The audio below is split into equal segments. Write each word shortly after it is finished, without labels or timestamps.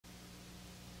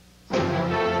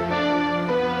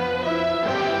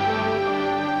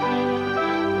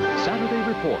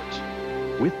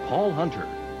Report with Paul Hunter.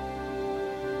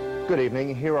 Good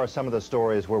evening. Here are some of the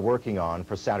stories we're working on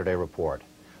for Saturday Report.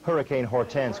 Hurricane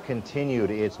Hortense continued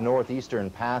its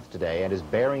northeastern path today and is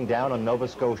bearing down on Nova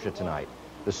Scotia tonight.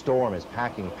 The storm is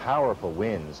packing powerful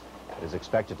winds. It is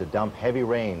expected to dump heavy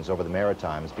rains over the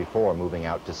Maritimes before moving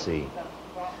out to sea.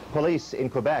 Police in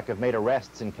Quebec have made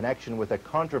arrests in connection with a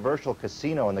controversial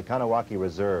casino in the Kanawaki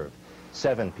Reserve.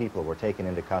 7 people were taken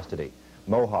into custody.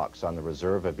 Mohawks on the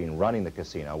reserve have been running the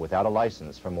casino without a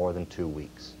license for more than 2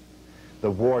 weeks.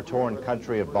 The war-torn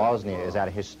country of Bosnia is at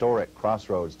a historic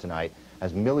crossroads tonight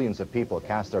as millions of people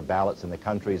cast their ballots in the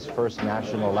country's first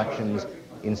national elections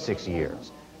in 6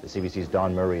 years. The CBC's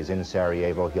Don Murray is in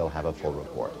Sarajevo. He'll have a full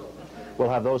report. We'll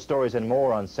have those stories and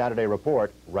more on Saturday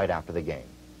Report right after the game.